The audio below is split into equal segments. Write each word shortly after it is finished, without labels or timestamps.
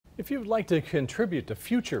If you'd like to contribute to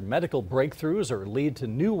future medical breakthroughs or lead to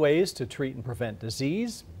new ways to treat and prevent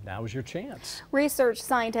disease, now's your chance. Research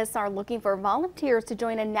scientists are looking for volunteers to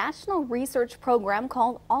join a national research program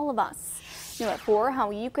called All of Us. New at 4,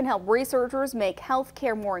 how you can help researchers make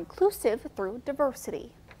healthcare more inclusive through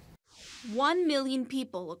diversity. 1 million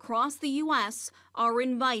people across the U.S. are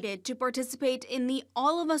invited to participate in the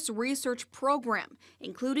All of Us research program,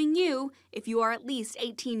 including you if you are at least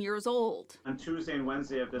 18 years old. On Tuesday and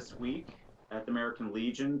Wednesday of this week at the American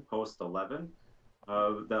Legion, Post 11,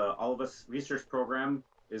 the All of Us research program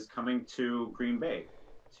is coming to Green Bay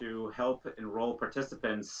to help enroll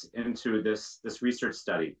participants into this research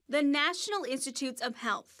study. The National Institutes of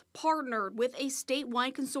Health partnered with a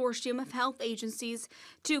statewide consortium of health agencies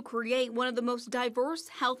to create one of the most diverse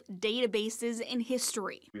health databases in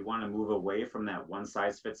history. We want to move away from that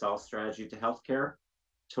one-size-fits-all strategy to healthcare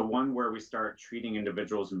to one where we start treating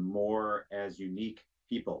individuals more as unique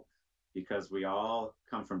people, because we all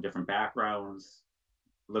come from different backgrounds,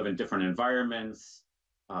 live in different environments,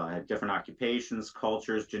 have different occupations,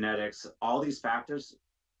 cultures, genetics. All these factors,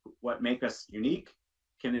 what make us unique,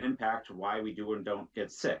 can impact why we do and don't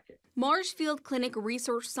get sick. Marshfield Clinic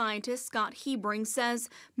research scientist Scott Hebring says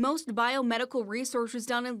most biomedical research is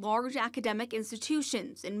done in large academic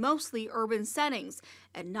institutions in mostly urban settings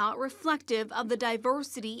and not reflective of the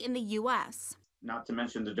diversity in the U.S. Not to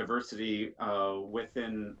mention the diversity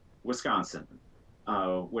within Wisconsin,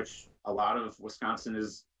 which a lot of Wisconsin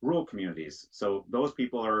is rural communities. So those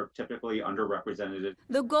people are typically underrepresented.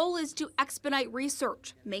 The goal is to expedite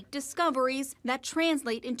research, make discoveries that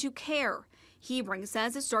translate into care. Hebring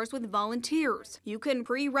says it starts with volunteers. You can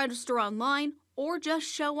pre-register online or just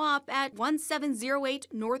show up at 1708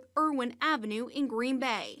 North Irwin Avenue in Green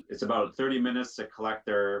Bay. It's about 30 minutes to collect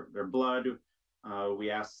their blood. We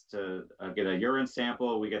ask to get a urine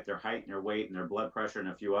sample. We get their height and their weight and their blood pressure and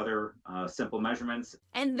a few other simple measurements.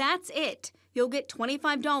 And that's it. You'll get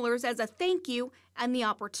 $25 as a thank you and the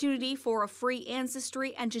opportunity for a free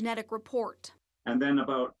ancestry and genetic report. And then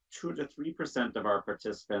about 2 to 3% of our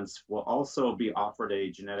participants will also be offered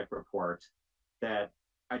a genetic report that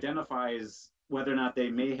identifies whether or not they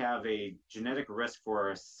may have a genetic risk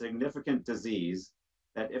for a significant disease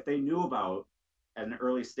that if they knew about at an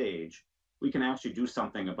early stage, we can actually do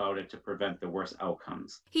something about it to prevent the worst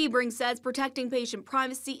outcomes. Hebring says protecting patient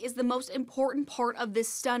privacy is the most important part of this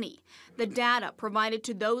study. The data provided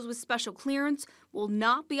to those with special clearance will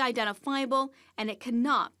not be identifiable, and it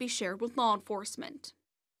cannot be shared with law enforcement.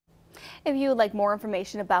 If you would like more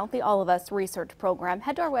information about the All of Us research program,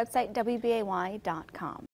 head to our website, WBAY.com.